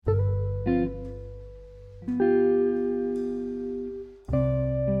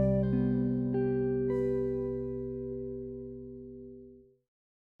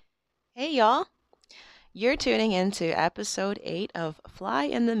y'all. You're tuning into episode 8 of Fly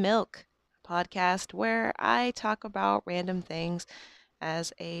in the Milk podcast, where I talk about random things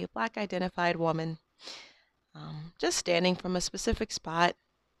as a Black identified woman, just standing from a specific spot,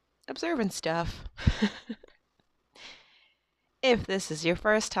 observing stuff. If this is your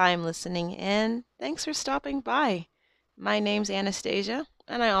first time listening in, thanks for stopping by. My name's Anastasia,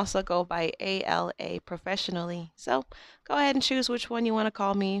 and I also go by ALA professionally, so go ahead and choose which one you want to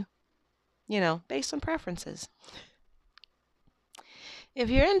call me, based on preferences. If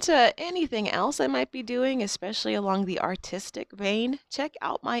you're into anything else I might be doing, especially along the artistic vein, check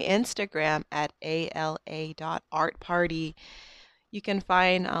out my Instagram at ala.artparty. You can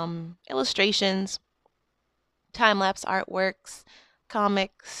find illustrations, time lapse artworks,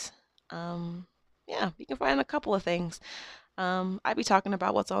 comics. Yeah, you can find a couple of things. I'd be talking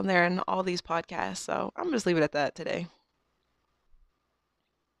about what's on there in all these podcasts, so I'm just leave it at that today.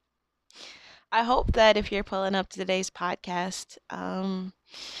 I hope that if you're pulling up to today's podcast,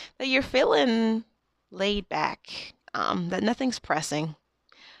 that you're feeling laid back, that nothing's pressing.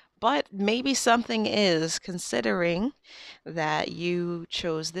 But maybe something is, considering that you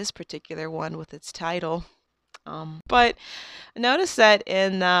chose this particular one with its title. But notice that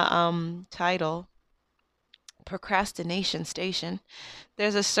in the title, Procrastination Station,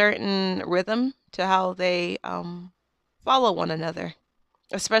 there's a certain rhythm to how they follow one another,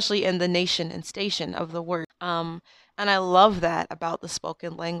 especially in the nation and station of the word. And I love that about the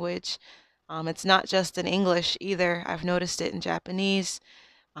spoken language. It's not just in English either. I've noticed it in Japanese.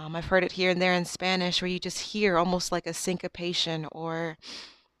 I've heard it here and there in Spanish, where you just hear almost like a syncopation, or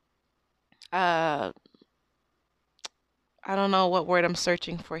uh, I don't know what word I'm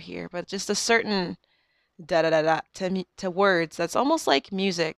searching for here, but just a certain da da da da to words that's almost like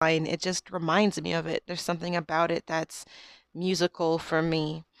music. It just reminds me of it. There's something about it that's musical for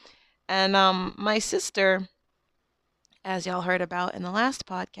me. And my sister, as y'all heard about in the last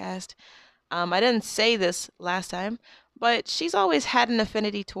podcast, I didn't say this last time, but she's always had an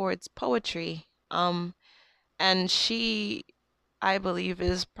affinity towards poetry. And she, I believe,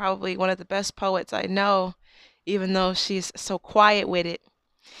 is probably one of the best poets I know, even though she's so quiet with it.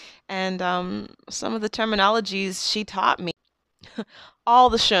 And some of the terminologies she taught me, all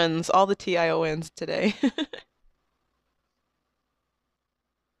the shuns, all the TIONs today.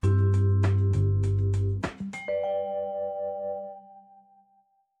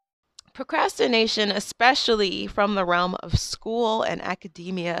 Procrastination, especially from the realm of school and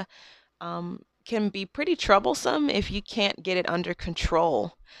academia, can be pretty troublesome if you can't get it under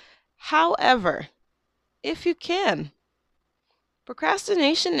control. However, if you can,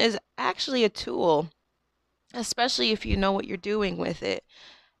 procrastination is actually a tool, especially if you know what you're doing with it.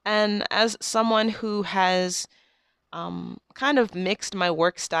 And as someone who has kind of mixed my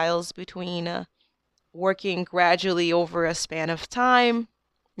work styles between working gradually over a span of time,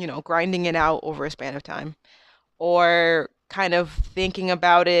 grinding it out over a span of time, or kind of thinking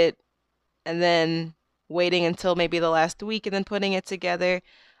about it and then waiting until maybe the last week and then putting it together.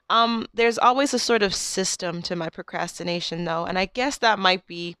 There's always a sort of system to my procrastination, though, and I guess that might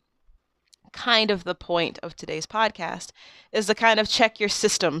be kind of the point of today's podcast, is to kind of check your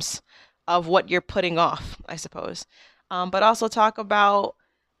systems of what you're putting off, I suppose. But also talk about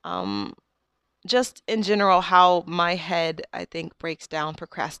um, just in general how my head, I think, breaks down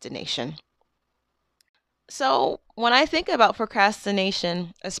procrastination. So, when I think about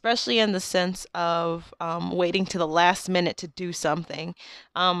procrastination, especially in the sense of waiting to the last minute to do something,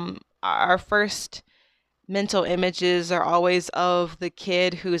 our first mental images are always of the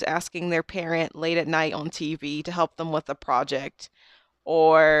kid who's asking their parent late at night on TV to help them with a project,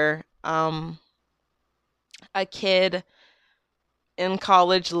 or a kid in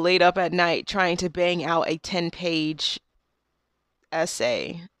college late up at night trying to bang out a 10-page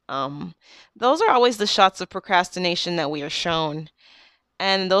essay. Those are always the shots of procrastination that we are shown.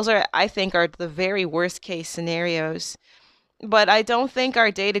 And those are, I think, are the very worst case scenarios. But I don't think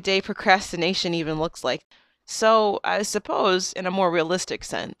our day-to-day procrastination even looks like. So I suppose, in a more realistic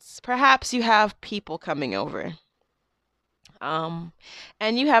sense, perhaps you have people coming over. And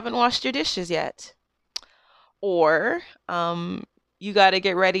you haven't washed your dishes yet. Or you got to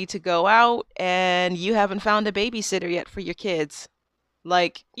get ready to go out and you haven't found a babysitter yet for your kids.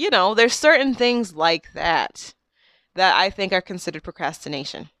 Like, there's certain things like that that I think are considered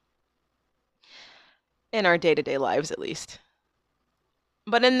procrastination in our day-to-day lives, at least.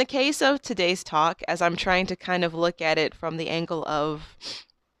 But in the case of today's talk, as I'm trying to kind of look at it from the angle of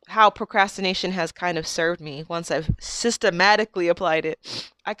how procrastination has kind of served me once I've systematically applied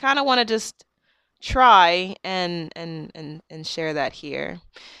it, I kind of want to just try and share that here.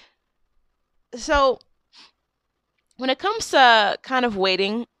 So, when it comes to kind of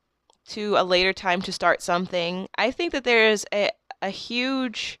waiting to a later time to start something, I think that there's a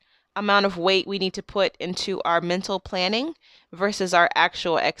huge amount of weight we need to put into our mental planning versus our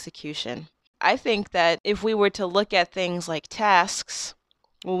actual execution. I think that if we were to look at things like tasks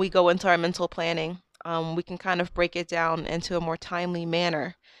when we go into our mental planning, we can kind of break it down into a more timely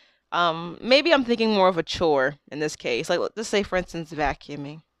manner. Maybe I'm thinking more of a chore in this case. Like, let's say, for instance,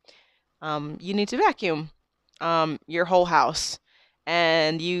 vacuuming. You need to vacuum your whole house.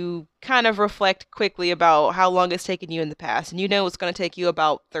 And you kind of reflect quickly about how long it's taken you in the past. And you know it's going to take you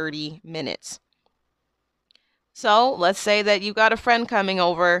about 30 minutes. So let's say that you got a friend coming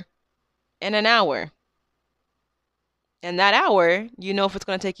over in an hour. In that hour, you know if it's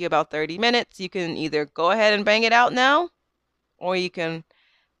going to take you about 30 minutes, you can either go ahead and bang it out now, or you can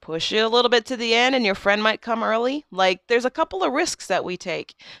push it a little bit to the end and your friend might come early. Like, there's a couple of risks that we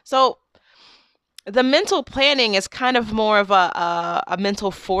take. So the mental planning is kind of more of a mental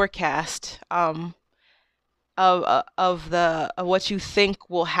forecast of what you think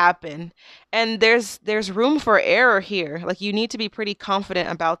will happen, and there's room for error here. Like, you need to be pretty confident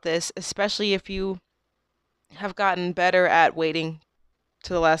about this, especially if you have gotten better at waiting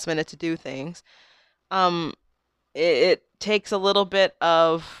to the last minute to do things. um it takes a little bit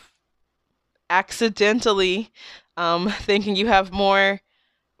of accidentally thinking you have more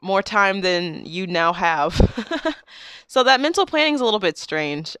time than you now have. So that mental planning is a little bit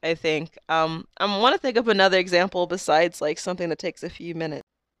strange, I think. I want to think of another example besides like something that takes a few minutes.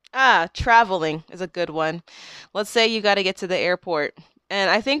 Traveling is a good one. Let's say you got to get to the airport. And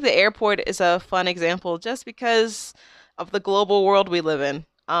I think the airport is a fun example just because of the global world we live in.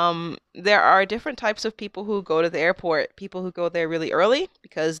 There are different types of people who go to the airport. People who go there really early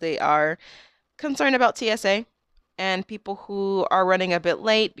because they are concerned about TSA, and people who are running a bit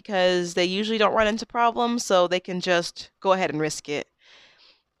late because they usually don't run into problems, so they can just go ahead and risk it.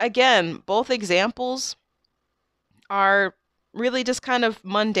 Again, both examples are really just kind of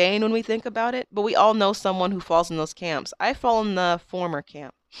mundane when we think about it, but we all know someone who falls in those camps. I fall in the former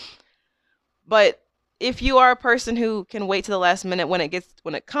camp. But if you are a person who can wait to the last minute when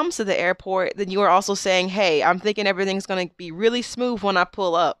it comes to the airport, then you are also saying, "Hey, I'm thinking everything's going to be really smooth when I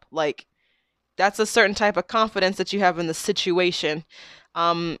pull up." Like, that's a certain type of confidence that you have in the situation,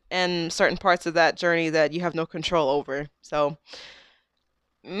 and certain parts of that journey that you have no control over. So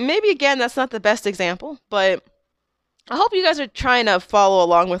maybe again, that's not the best example, but I hope you guys are trying to follow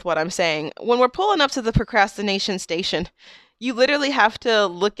along with what I'm saying. When we're pulling up to the procrastination station, you literally have to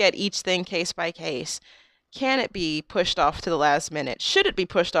look at each thing case by case. Can it be pushed off to the last minute? Should it be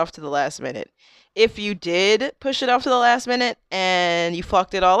pushed off to the last minute? If you did push it off to the last minute and you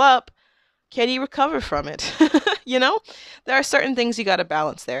fucked it all up, can you recover from it? You know, there are certain things you got to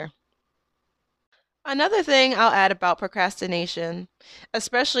balance there. Another thing I'll add about procrastination,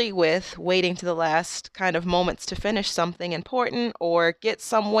 especially with waiting to the last kind of moments to finish something important or get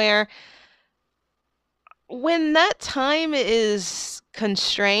somewhere, when that time is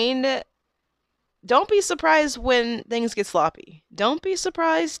constrained, don't be surprised when things get sloppy. Don't be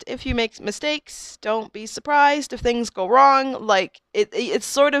surprised if you make mistakes. Don't be surprised if things go wrong. Like, it's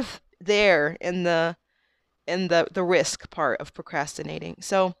sort of there in the risk part of procrastinating.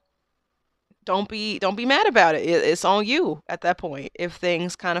 So don't be mad about it. It's on you at that point if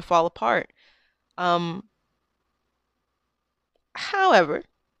things kind of fall apart. Um, however,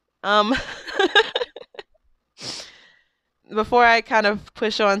 um, before I kind of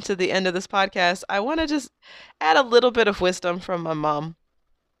push on to the end of this podcast, I want to just add a little bit of wisdom from my mom.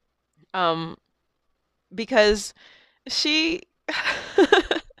 Um, because she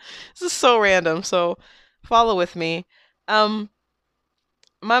this is so random, so follow with me. Um,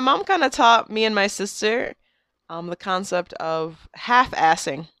 my mom kind of taught me and my sister the concept of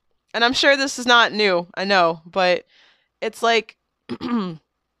half-assing. And I'm sure this is not new, I know, but it's like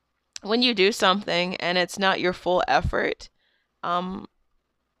when you do something and it's not your full effort, um,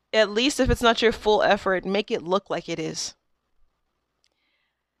 at least if it's not your full effort, make it look like it is.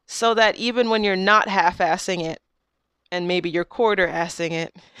 So that even when you're not half-assing it and maybe you're quarter-assing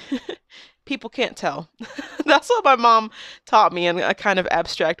it, people can't tell. That's what my mom taught me in a kind of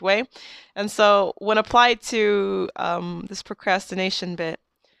abstract way. And so when applied to this procrastination bit,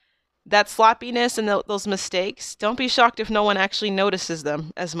 that sloppiness and those mistakes, don't be shocked if no one actually notices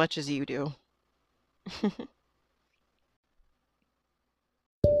them as much as you do.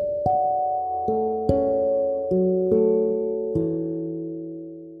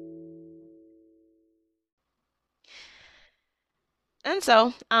 And And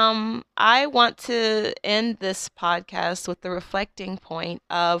so, I want to end this podcast with the reflecting point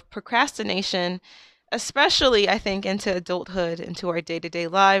of procrastination, especially I think into adulthood, into our day to day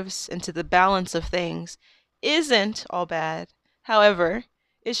lives, into the balance of things, isn't all bad. However,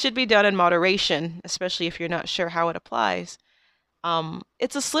 it should be done in moderation, especially if you're not sure how it applies.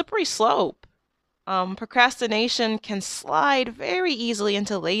 It's a slippery slope. Procrastination can slide very easily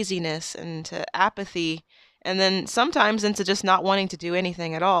into laziness, into apathy, and then sometimes into just not wanting to do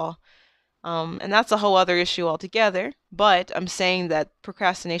anything at all. And that's a whole other issue altogether. But I'm saying that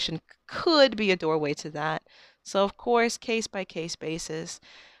procrastination could be a doorway to that. So, of course, case by case basis.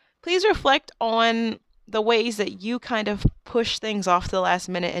 Please reflect on the ways that you kind of push things off to the last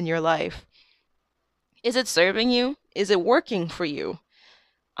minute in your life. Is it serving you? Is it working for you?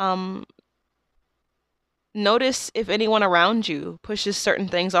 Um, Notice if anyone around you pushes certain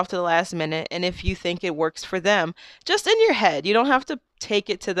things off to the last minute and if you think it works for them. Just in your head. You don't have to take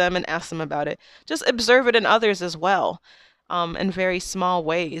it to them and ask them about it. Just observe it in others as well, in very small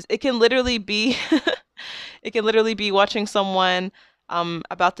ways. It can literally be it can literally be watching someone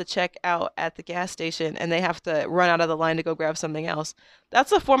about to check out at the gas station and they have to run out of the line to go grab something else.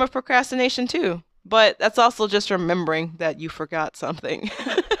 That's a form of procrastination too. But that's also just remembering that you forgot something.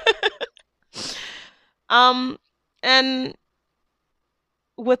 Um, and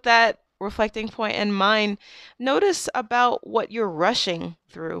with that reflecting point in mind, notice about what you're rushing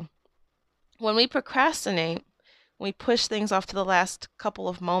through. When we procrastinate, when we push things off to the last couple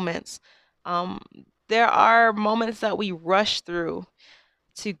of moments, um, there are moments that we rush through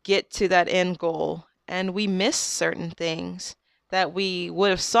to get to that end goal, and we miss certain things that we would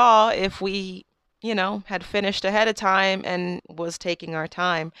have saw if we, had finished ahead of time and was taking our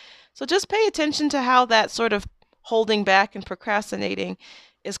time. So just pay attention to how that sort of holding back and procrastinating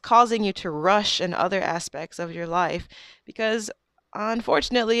is causing you to rush in other aspects of your life because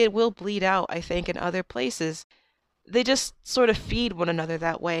unfortunately it will bleed out, I think, in other places. They just sort of feed one another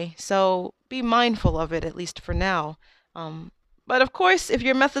that way. So be mindful of it, at least for now. But of course, if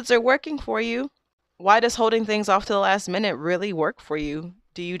your methods are working for you, why does holding things off to the last minute really work for you?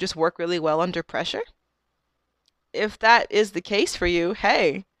 Do you just work really well under pressure? If that is the case for you,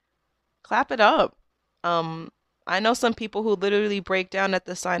 hey, clap it up. Um, I know some people who literally break down at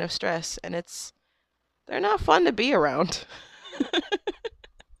the sign of stress, and they're not fun to be around.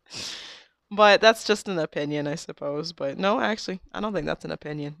 But that's just an opinion, I suppose. But no, actually, I don't think that's an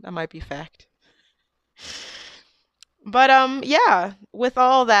opinion. That might be fact. But yeah, with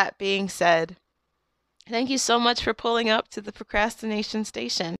all that being said, thank you so much for pulling up to the procrastination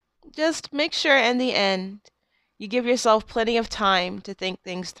station. Just make sure in the end you give yourself plenty of time to think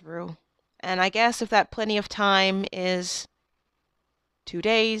things through. And I guess if that plenty of time is 2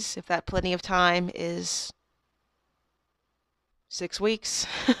 days, if that plenty of time is 6 weeks,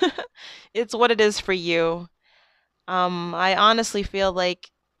 it's what it is for you. I honestly feel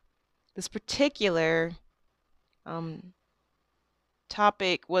like this particular um,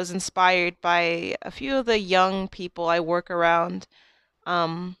 topic was inspired by a few of the young people I work around.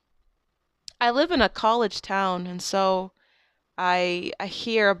 Um, I live in a college town, and so I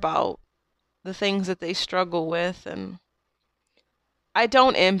hear about the things that they struggle with, and I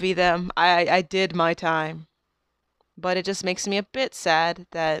don't envy them. I did my time, but it just makes me a bit sad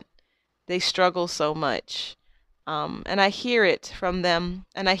that they struggle so much. And I hear it from them,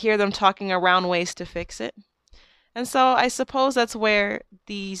 and I hear them talking around ways to fix it. And so I suppose that's where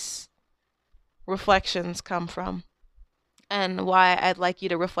these reflections come from, and why I'd like you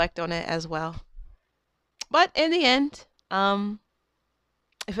to reflect on it as well. But in the end,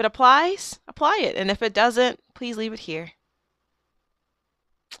 if it applies, apply it. And if it doesn't, please leave it here.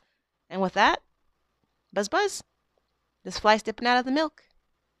 And with that, buzz buzz. This fly's dipping out of the milk.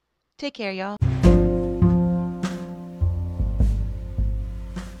 Take care, y'all.